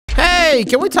Hey,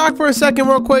 can we talk for a second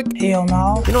real quick? Hell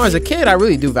no. You know, as a kid, I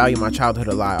really do value my childhood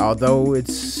a lot. Although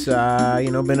it's, you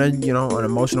know, been an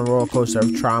emotional roller coaster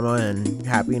of trauma and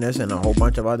happiness and a whole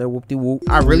bunch of other whoop-de-whoop.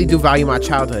 I really do value my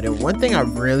childhood. And one thing I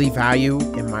really value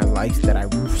in my life that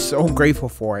I'm so grateful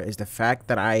for is the fact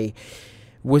that I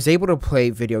was able to play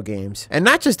video games. And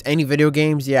not just any video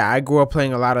games. Yeah, I grew up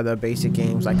playing a lot of the basic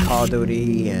games like Call of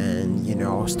Duty and, you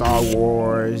know, Star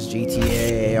Wars,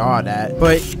 GTA, all that.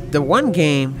 But the one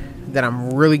game that I'm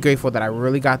really grateful that I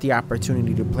really got the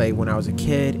opportunity to play when I was a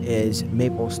kid is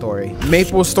Maple Story.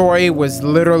 Maple Story was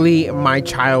literally my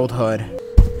childhood.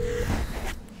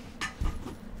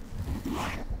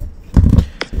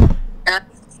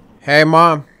 Hey,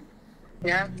 Mom.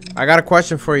 Yeah? I got a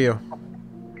question for you.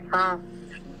 Huh?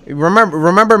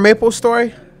 Remember Maple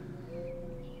Story?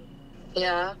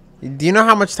 Yeah. Do you know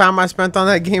how much time I spent on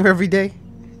that game every day?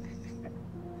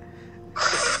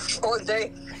 All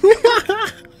day.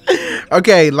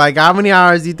 Okay, like how many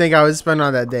hours do you think I would spend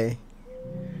on that day?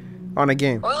 On a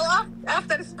game? Well,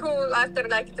 after school, after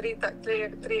like 3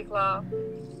 o'clock.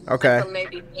 Okay. Until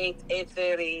maybe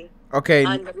 8:30. Okay.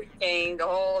 On the weekend, the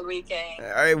whole weekend.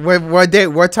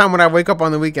 What time would I wake up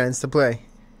on the weekends to play?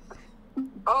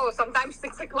 Oh, sometimes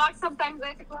 6 o'clock, sometimes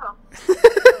 8 o'clock.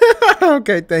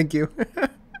 Okay, thank you.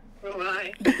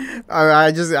 Why?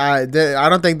 I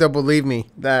don't think they'll believe me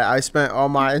that I spent all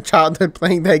my childhood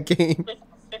playing that game.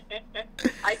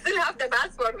 I still have the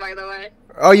password, by the way.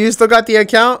 Oh, you still got the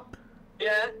account?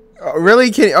 Yeah. Oh,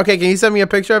 really? Can you send me a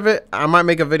picture of it? I might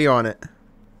make a video on it.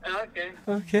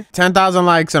 Okay. 10,000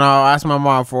 likes and I'll ask my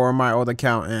mom for my old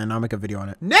account and I'll make a video on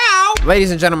it. Now, ladies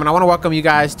and gentlemen, I want to welcome you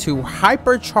guys to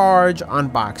Hypercharge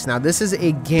Unboxed. Now, this is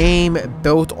a game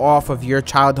built off of your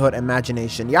childhood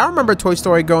imagination. Y'all remember Toy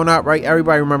Story growing up, right?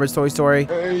 Everybody remembers Toy Story?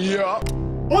 Yeah.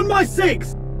 On my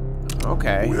 6!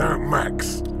 Okay. We are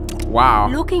Max. Wow.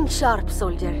 Looking sharp,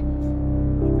 soldier.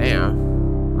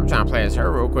 Damn. I'm trying to play as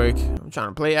her real quick. I'm trying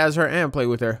to play as her and play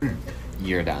with her.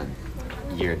 You're done.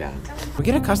 You're done. We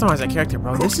get to customize that character,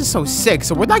 bro. This is so sick.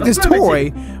 So we're like this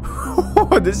toy.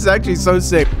 This is actually so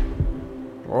sick.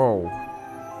 Whoa.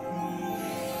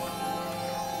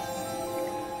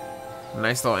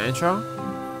 Nice little intro.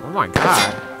 Oh my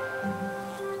god.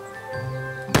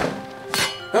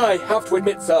 I have to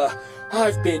admit, sir,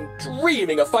 I've been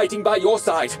dreaming of fighting by your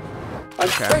side. I'm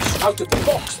fresh out of the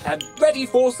box and ready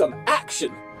for some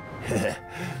action.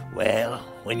 Well,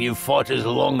 when you've fought as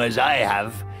long as I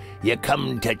have, you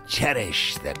come to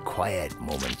cherish the quiet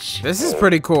moments. This is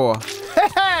pretty cool.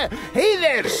 Hey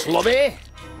there, Slobby.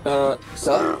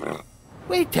 Sir?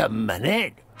 Wait a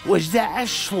minute. Was that a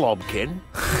slobkin?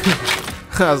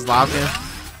 I was laughing.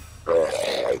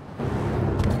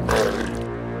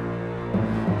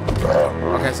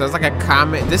 Okay, so it's like a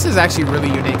comic. This is actually really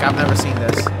unique. I've never seen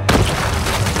this.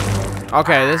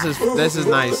 Okay, this is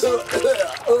nice.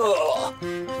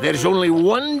 There's only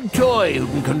one toy who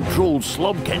can control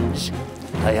slobkins.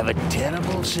 I have a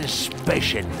terrible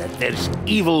suspicion that there's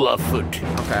evil afoot.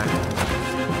 Okay.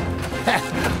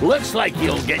 Looks like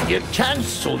you'll get your chance,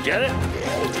 soldier.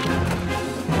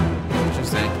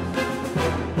 Interesting.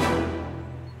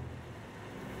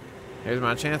 Here's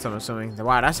my chance, I'm assuming.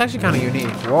 Wow, that's actually kind of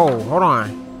unique. Whoa, hold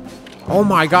on. Oh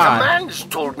my god. The man's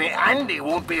told me Andy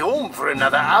won't be home for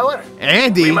another hour.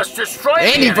 Andy? We must destroy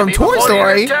Andy the from enemy Toy before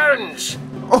Story? he returns.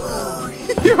 Oh,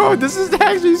 yo, this is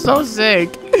actually so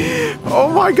sick. Oh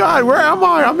my god, where am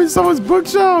I? I'm in someone's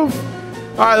bookshelf.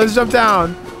 Alright, let's jump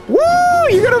down. Woo!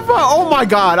 You're gonna fight. Oh my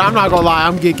god, I'm not gonna lie,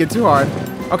 I'm geeking too hard.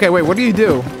 Okay, wait, what do you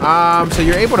do? So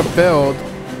you're able to build,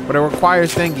 but it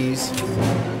requires thingies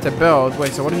to build.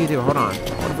 Wait, so what do you do? Hold on.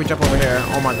 What if we jump over here?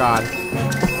 Oh my god.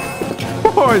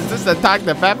 Oh, is this Attack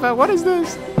the Fat Fat? What is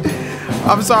this?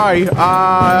 I'm sorry.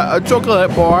 A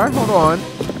chocolate bar. Hold on.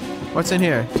 What's in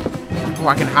here? Oh,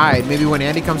 I can hide. Maybe when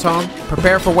Andy comes home.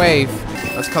 Prepare for wave.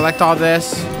 Let's collect all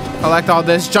this. Collect all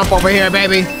this. Jump over here,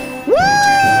 baby. Woo!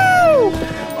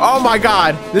 Oh my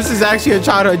god. This is actually a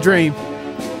childhood dream.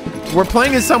 We're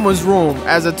playing in someone's room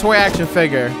as a toy action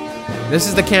figure. This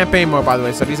is the campaign mode, by the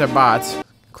way, so these are bots.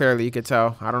 Clearly, you could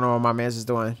tell. I don't know what my man's is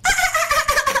doing.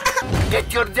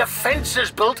 Get your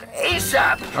defenses built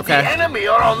ASAP. Okay. The enemy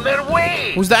are on their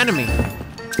way. Who's the enemy?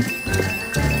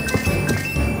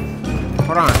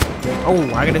 Hold on.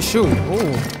 Oh, I gotta shoot.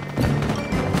 Ooh.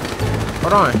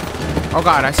 Hold on. Oh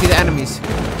god, I see the enemies.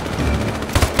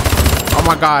 Oh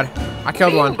my god. I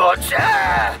killed one. Bots,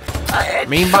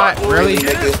 Mean bot? Really?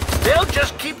 They'll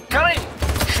just keep coming.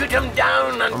 Shoot them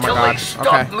down until god. they stop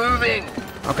Okay. moving.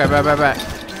 Okay, bet.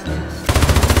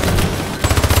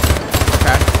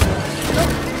 Okay.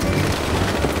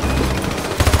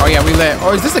 Oh yeah, we lit.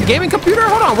 Oh, is this a gaming computer?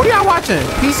 Hold on, what are y'all watching?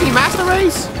 PC Master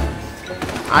Race?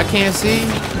 I can't see.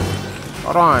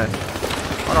 Hold on.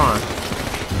 Hold on.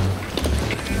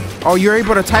 Oh, you're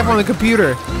able to type on the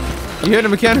computer. You hear the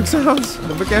mechanic sounds?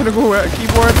 The mechanical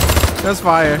keyboard? That's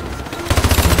fire.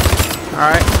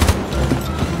 Alright.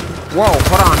 Whoa,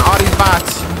 hold on. All these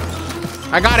bots.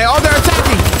 I got it. Oh, they're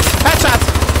attacking. Headshots.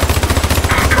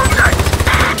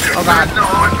 Oh, God.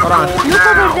 Hold on. Look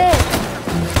over there.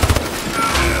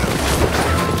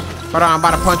 Hold on, I'm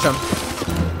about to punch him.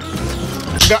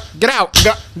 Get out.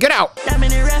 Get out. I'm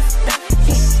in it rough.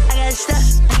 I got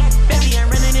stuff. Baby, I'm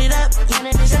running it up.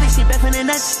 She buffing the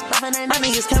nuts. Mommy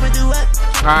is coming through up.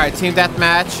 Alright, team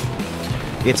deathmatch.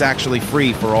 It's actually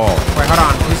free for all. Wait, hold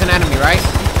on. He's an enemy, right?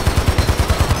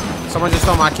 Someone just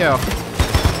stole my kill.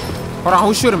 Hold on,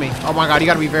 who's shooting me? Oh my god, you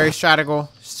gotta be very strategical.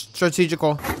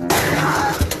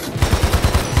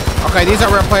 Okay, these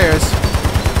are real players.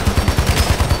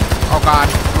 Oh god.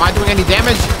 Am I doing any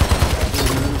damage?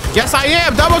 Yes, I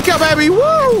am. Double kill, baby.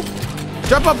 Woo!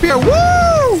 Jump up here.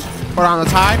 Woo! Hold on, the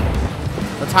tide.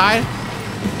 The tide.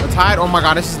 The tide. Oh my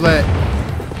god, this is lit.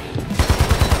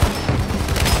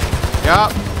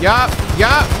 Yup.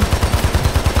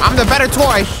 I'm the better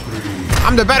toy.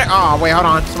 I'm the better. Oh, wait, hold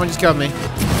on. Someone just killed me.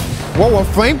 Whoa, a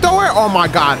flamethrower? Oh my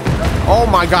god. Oh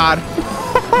my god.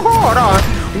 Hold on.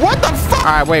 What the fuck?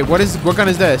 Alright, wait, what gun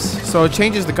is this? So it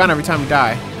changes the gun every time you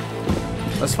die.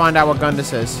 Let's find out what gun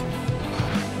this is.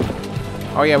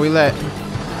 Oh yeah, we lit.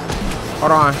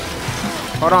 Hold on.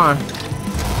 Hold on.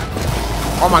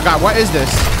 Oh my god, what is this?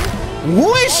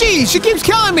 Who is she? She keeps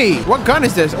killing me. What gun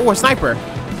is this? Oh, a sniper.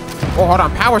 Oh, hold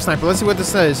on. Power sniper. Let's see what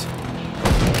this is.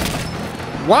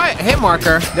 What? Hit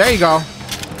marker. There you go.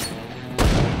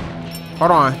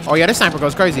 Hold on. Oh yeah, this sniper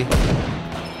goes crazy.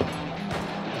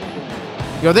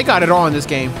 Yo, they got it all in this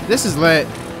game. This is lit.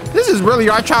 This is really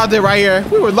our childhood right here.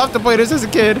 We would love to play this as a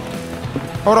kid.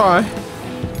 Hold on.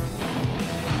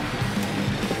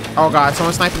 Oh god,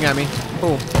 someone's sniping at me.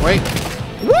 Oh, wait.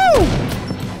 Woo!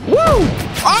 Woo!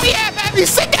 Oh yeah, baby!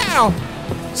 Sit down!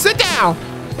 Sit down!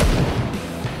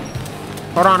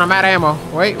 Hold on, I'm out of ammo.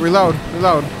 Wait, reload.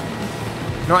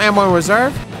 No ammo in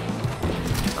reserve?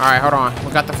 Alright, hold on.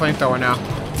 We got the flamethrower now.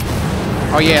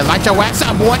 Oh yeah, light your wax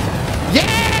up, boy!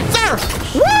 Yeah, sir!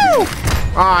 Woo!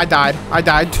 Oh, I died.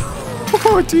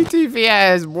 Oh,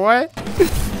 TTVS, boy.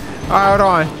 Alright, hold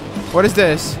on. What is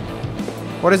this?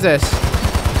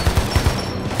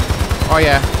 Oh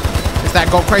yeah. It's that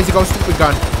go crazy, go stupid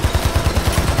gun.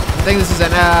 I think this is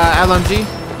an LMG.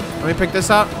 Let me pick this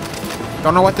up.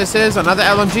 Don't know what this is. Another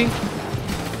LMG.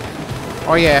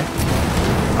 Oh yeah.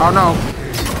 Oh no.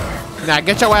 Nah,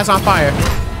 get your ass on fire.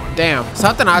 Damn.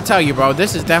 Something I'll tell you, bro.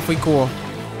 This is definitely cool.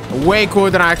 Way cooler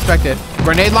than I expected.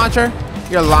 Grenade launcher?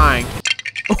 You're lying.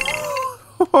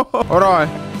 Hold on.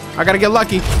 I gotta get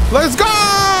lucky. Let's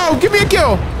go! Give me a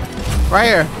kill. Right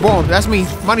here. Boom. That's me.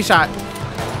 Money shot.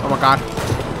 Oh my god.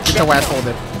 Get your ass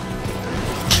folded.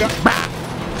 Bah!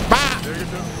 Bah!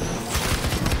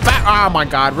 Bah! Oh my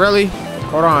god. Really?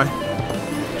 Hold on.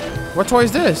 What toy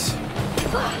is this?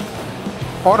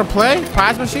 Hold to play?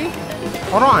 Prize machine?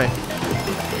 Hold on.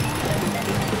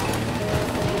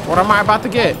 What am I about to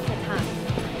get?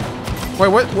 Wait,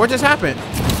 what just happened?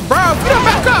 Bro, if you don't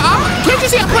back up, can't you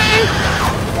see I'm playing?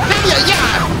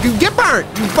 Yeah, you get burnt,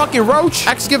 you fucking roach.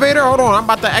 Excavator, hold on, I'm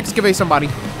about to excavate somebody.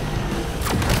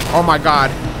 Oh my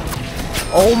god.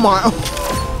 Oh my.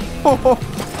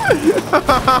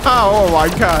 Oh my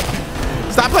god.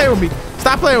 Stop playing with me.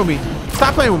 Stop playing with me.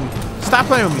 Stop playing with me. Stop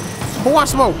playing with me. Who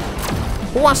wants smoke?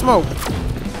 Who wants smoke?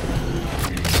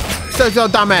 So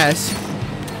dumbass.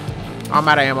 I'm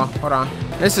out of ammo. Hold on.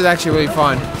 This is actually really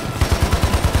fun.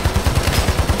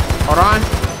 Hold on.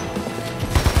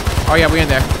 Oh yeah, we in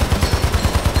there.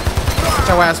 Get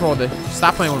your ass hold it.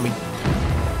 Stop playing with me.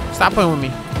 Stop playing with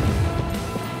me.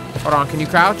 Hold on, can you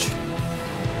crouch?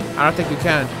 I don't think you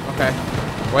can. Okay.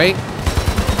 Wait.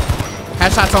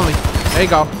 Headshots only. There you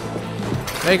go.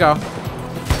 There you go.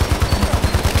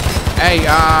 Hey,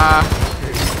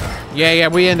 yeah,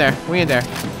 we in there. We in there.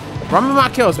 Run me my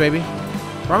kills, baby.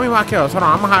 Run me my kills. Hold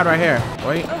on, I'm gonna hide right here.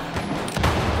 Wait.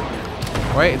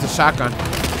 Wait, it's a shotgun.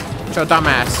 Get your dumb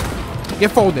ass.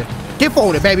 Get folded. Get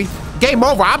folded, baby. Game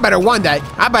over. I better won that.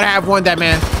 I better have won that,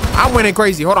 man. I'm winning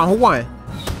crazy. Hold on, who won?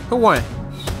 Who won?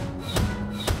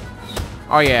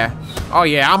 Oh, yeah. Oh,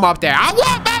 yeah, I'm up there. I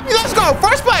won, baby. Let's go.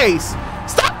 First place.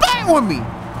 Stop playing with me.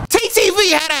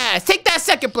 TTV head ass. Take that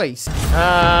second place.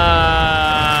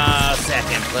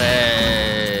 Second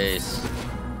place.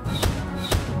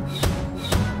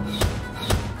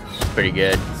 Pretty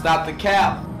good. Stop the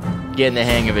cap. Getting the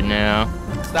hang of it now.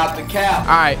 Stop the cap.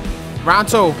 All right. Round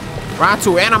two. Round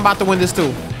 2, and I'm about to win this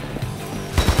too.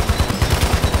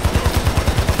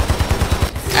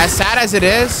 As sad as it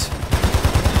is,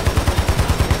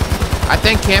 I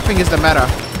think camping is the meta.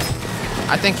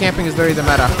 I think camping is literally the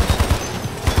meta.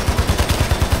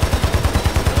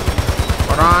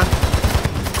 Hold on.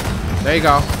 There you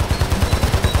go.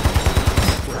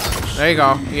 There you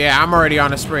go. Yeah, I'm already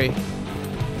on a spree.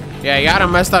 Yeah, y'all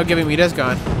done messed up giving me this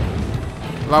gun.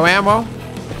 Low ammo.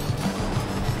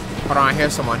 Hold on,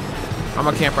 here's someone. I'm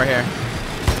gonna camp right here.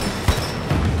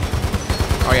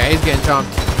 Oh yeah, he's getting jumped.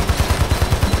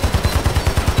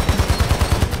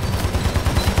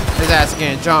 His ass is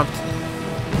getting jumped.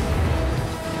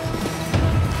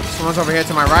 Someone's over here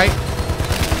to my right.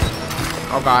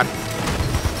 Oh god.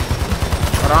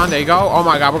 Hold on, there you go. Oh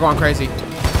my god, we're going crazy.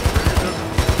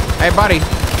 Hey buddy.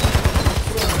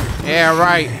 Yeah,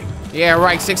 right. Yeah,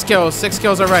 right. 6 kills. 6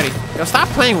 kills already. Yo, stop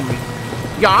playing with me.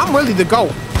 Yo, I'm really the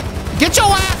GOAT. Get your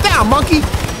ass down, monkey.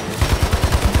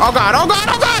 Oh god, oh god,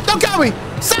 oh god, don't kill me.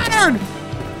 Saturn!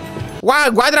 Why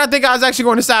did I think I was actually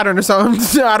going to Saturn or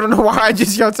something? I don't know why I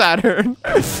just yelled Saturn.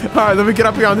 Alright, let me get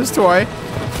up here on this toy.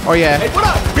 Oh yeah. Hey, what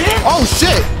up, bitch? Oh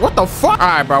shit, what the fuck?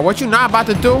 Alright, bro, what you not about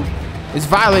to do is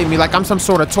violate me like I'm some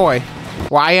sort of toy.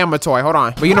 Well, I am a toy, hold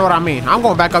on. But you know what I mean. I'm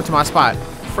going back up to my spot.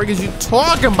 What the frick is you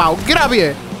talking about? Get up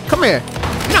here. Come here.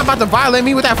 You're not about to violate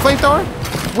me with that flamethrower?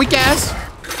 Weak ass.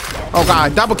 Oh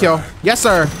god, double kill. Yes,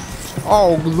 sir.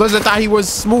 Oh, Lizard thought he was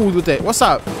smooth with it. What's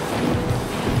up?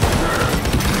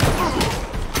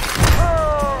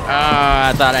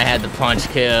 I thought I had the punch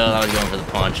kill. I was going for the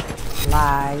punch.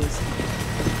 Lies.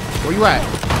 Where you at?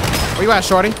 Where you at,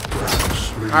 shorty?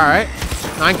 Alright.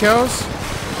 9 kills.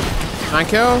 9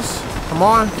 kills. Come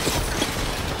on.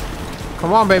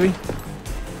 Come on, baby.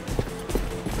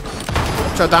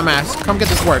 Your dumb ass. Come get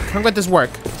this work. Come get this work.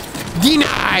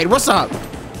 Denied. What's up?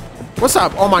 What's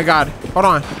up? Oh my god. Hold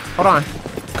on. Hold on.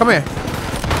 Come here.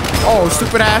 Oh,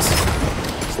 stupid ass.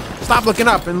 Stop looking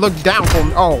up and look down for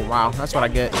me. Oh, wow. That's what I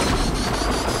get.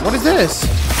 What is this?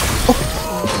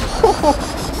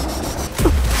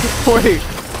 Wait.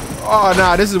 Oh,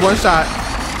 nah. This is one shot.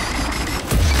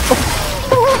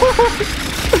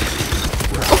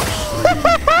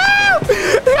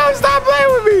 Yo, stop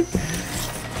playing with me.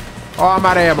 Oh, I'm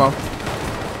out of ammo.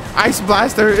 Ice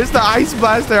blaster. It's the ice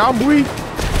blaster. I'm weak.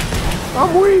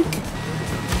 I'm weak.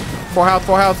 4 health,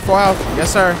 4 health, 4 health.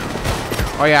 Yes, sir.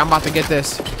 Oh, yeah. I'm about to get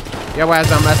this. Your ass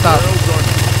done messed up.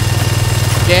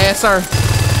 Yes, sir.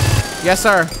 Yes,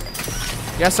 sir.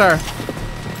 Yes, sir.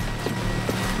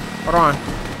 Hold on.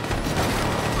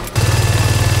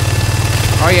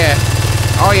 Oh, yeah.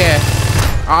 Oh, yeah.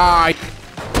 Ah.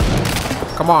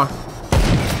 Come on.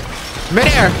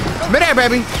 Midair. Midair,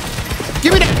 baby.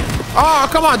 Give me that. Oh,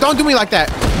 come on. Don't do me like that.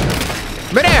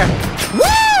 Midair.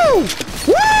 Woo!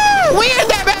 Woo! We in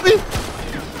there, baby.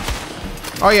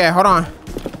 Oh, yeah. Hold on.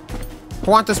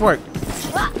 Who want this work?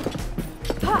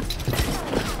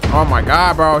 Oh, my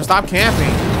God, bro. Stop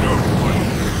camping.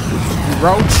 You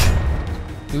roach.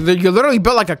 You're literally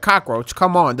built like a cockroach.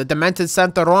 Come on. The demented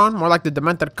centauron. More like the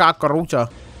demented cockroacha.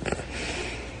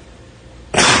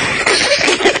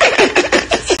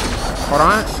 Hold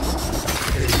on.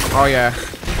 Oh, yeah.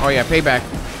 Oh, yeah. Payback.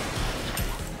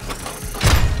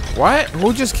 What?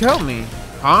 Who just killed me?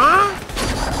 Huh?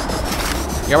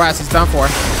 Your ass is done for.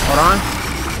 Hold on.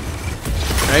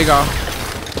 There you go.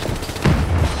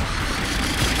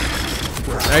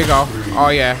 There you go. Oh,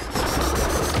 yeah.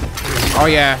 Oh,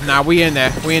 yeah. Nah, we in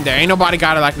there. We in there. Ain't nobody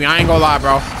got it like me. I ain't gonna lie,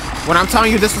 bro. When I'm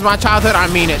telling you this was my childhood, I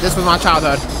mean it. This was my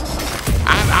childhood.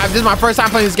 This is my first time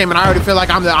playing this game, and I already feel like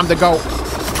I'm the GOAT.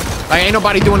 Like, ain't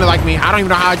nobody doing it like me. I don't even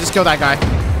know how I just killed that guy.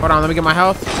 Hold on, let me get my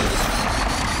health.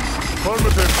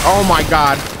 Oh my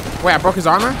god. Wait, I broke his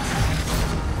armor?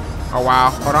 Oh wow.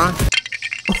 Hold on.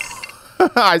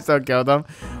 I still killed him.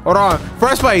 Hold on.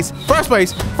 First place. First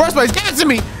place. First place. Give it to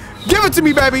me. Give it to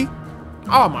me, baby.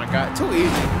 Oh my god. Too easy.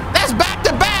 That's back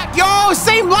to back. Yo,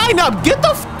 same lineup. Get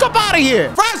the fuck up out of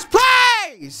here. First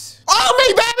place. Oh,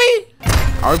 me, baby.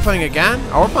 Are we playing again?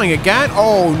 Are we playing again?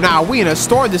 Oh, nah. We in a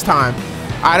store this time.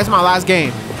 All right, this is my last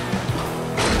game.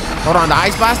 Hold on, the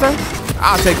ice blaster?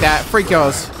 I'll take that. Free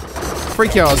kills. Free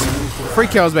kills. Free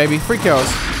kills, baby. Free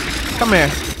kills. Come here.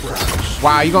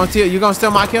 Wow, you gonna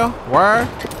steal my kill? Word?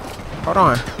 Hold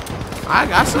on.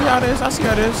 I see how it is. I see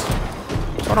how it is.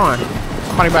 Hold on.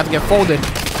 Somebody about to get folded.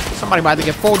 Somebody about to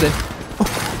get folded.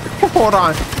 Hold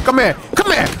on. Come here.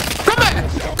 Come here. Come here.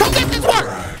 Come get this work.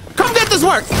 Come get this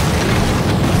work.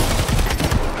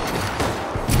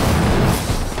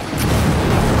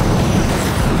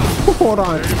 Hold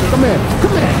on. Come here.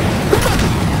 Come here.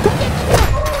 Come get this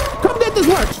work. Come get this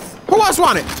work. Who else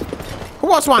want it?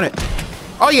 Who else want it?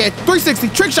 Oh yeah, 360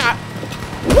 trick shot.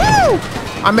 Woo!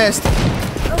 I missed.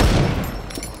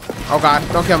 Oh God,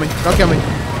 don't kill me. Don't kill me.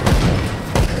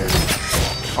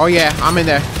 Oh yeah, I'm in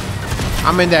there.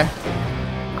 I'm in there.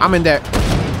 I'm in there.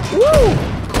 Woo!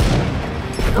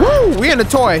 Woo! We in the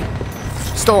toy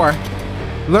store.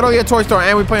 Literally a toy store,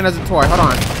 and we playing as a toy. Hold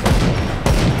on.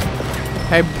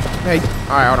 Hey, hey.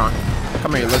 All right, hold on.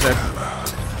 Come here, you lizard.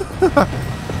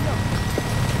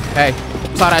 Hey,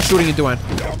 saw that shooting you doing.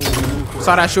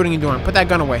 Saw that shooting you doing. Put that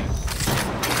gun away.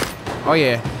 Oh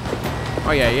yeah.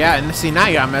 Oh yeah, yeah. And see, now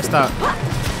you got messed up.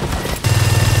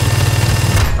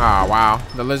 Oh wow.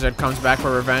 The lizard comes back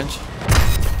for revenge.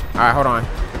 All right, hold on.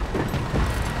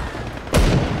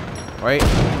 Wait.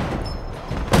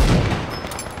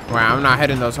 Wait, I'm not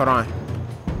hitting those. Hold on.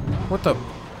 What the?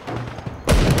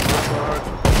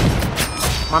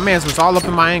 My man's was all up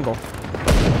in my angle.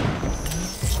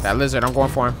 That lizard, I'm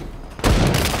going for him.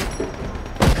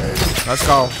 Let's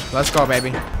go. Let's go,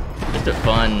 baby. Just a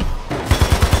fun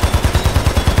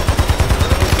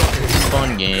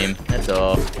game. That's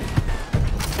all.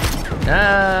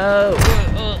 No.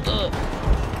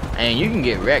 And you can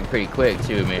get wrecked pretty quick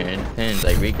too, man. It depends.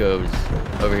 Like Rico's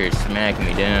over here smacking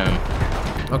me down.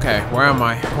 Okay, where am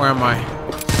I? Where am I?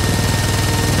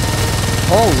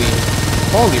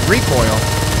 Holy recoil.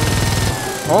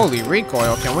 Holy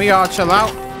recoil. Can we all chill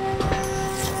out?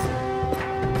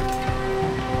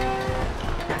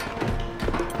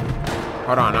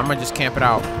 Hold on, I'm gonna just camp it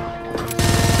out.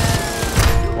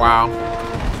 Wow.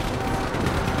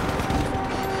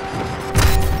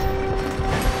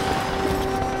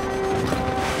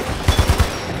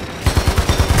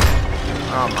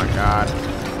 Oh my God.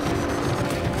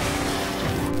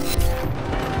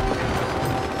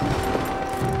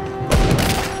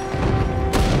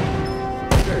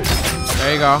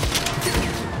 There you go.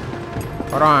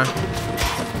 Hold on.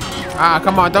 Ah,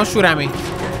 come on, don't shoot at me.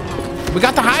 We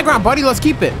got the high ground, buddy. Let's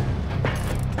keep it.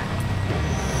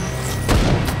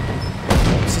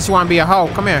 Since you want to be a hoe,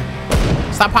 come here.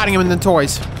 Stop hiding him in the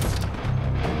toys.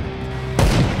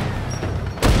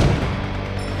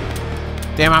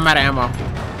 Damn, I'm out of ammo.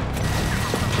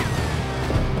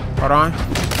 Hold on.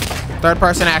 Third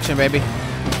person action, baby.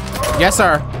 Yes,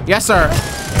 sir. Yes, sir. I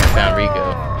found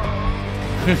Rico.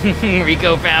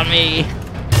 Rico found me.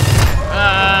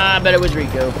 I bet it was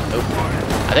Rico. Nope.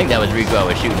 I think that was Rico I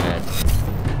was shooting at.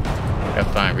 Gotta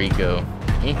find Rico.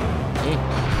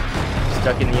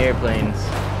 Stuck in the airplanes.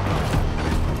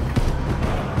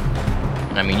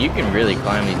 I mean, you can really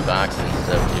climb these boxes and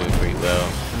stuff too pretty well.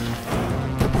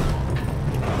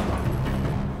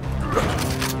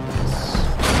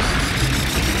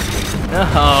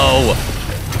 No!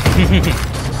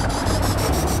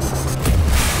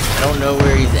 I don't know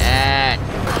where he's at.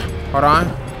 Hold on.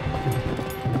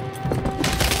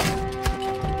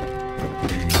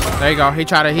 There you go. He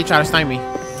tried to snipe me.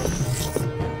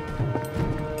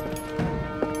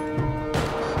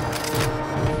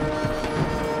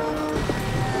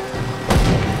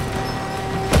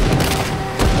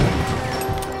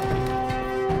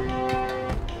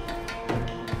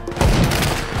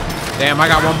 Damn, I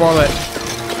got one bullet.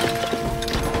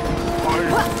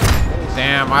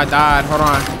 Damn, I died. Hold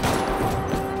on.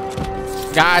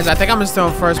 Guys, I think I'm still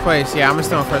in first place. Yeah, I'm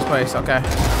still in first place. Okay.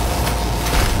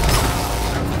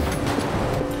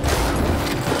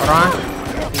 Hold on.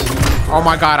 Oh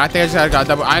my God, I think I just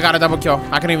got a double kill.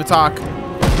 I can't even talk.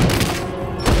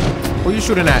 Who you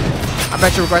shooting at? I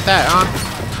bet you regret that, huh?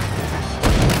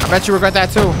 I bet you regret that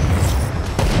too.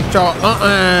 Joe,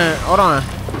 hold on.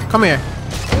 Come here.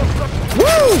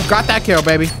 Woo! Got that kill,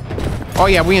 baby. Oh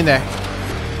yeah, we in there.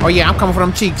 Oh yeah, I'm coming for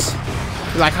them cheeks.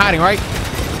 You like hiding, right?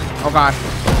 Oh God.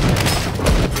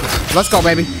 Let's go,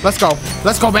 baby. Let's go.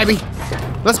 Let's go, baby.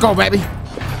 Let's go, baby.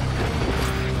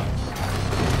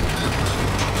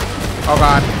 Oh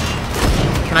God.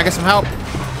 Can I get some help?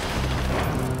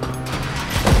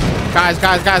 Guys,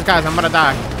 I'm gonna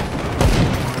die.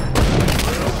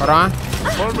 Hold on.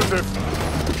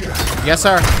 Yes,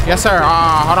 sir. Yes, sir.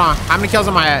 Hold on. How many kills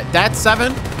am I at? That's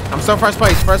 7? I'm still first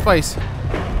place. First place.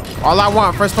 All I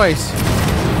want, first place.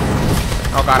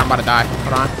 Oh God, I'm about to die.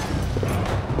 Hold on.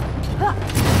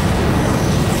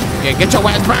 Yeah, get your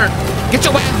ass burnt. Get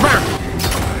your ass burnt.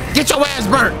 Get your ass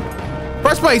burnt.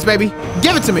 First place, baby.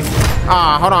 Give it to me.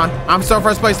 Hold on. I'm still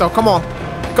first place though. Come on.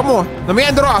 Come on. Let me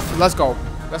end it off. Let's go.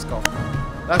 Let's go.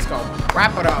 Let's go.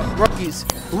 Wrap it up. Rookies.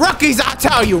 Rookies, I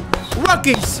tell you.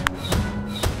 Rookies.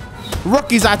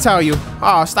 Rookies, I tell you.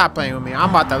 Oh, stop playing with me.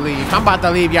 I'm about to leave. I'm about to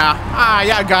leave, y'all.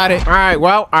 Y'all got it. All right,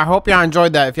 well, I hope y'all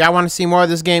enjoyed that. If y'all want to see more of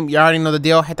this game, you already know the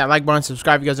deal. Hit that like button,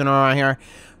 subscribe if you guys are new around here.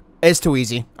 It's too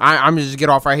easy. I'm just get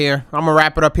off right here. I'm gonna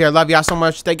wrap it up here. Love y'all so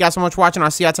much. Thank y'all so much for watching. I'll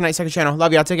see y'all tonight, second channel.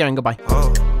 Love y'all. Take care and goodbye.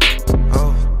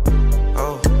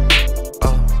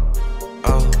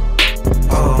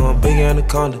 Big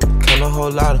anaconda, count a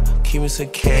whole lot of, keep me some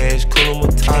cash, cool on my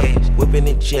top, whipping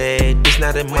it jet, this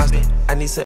not a monster, I need some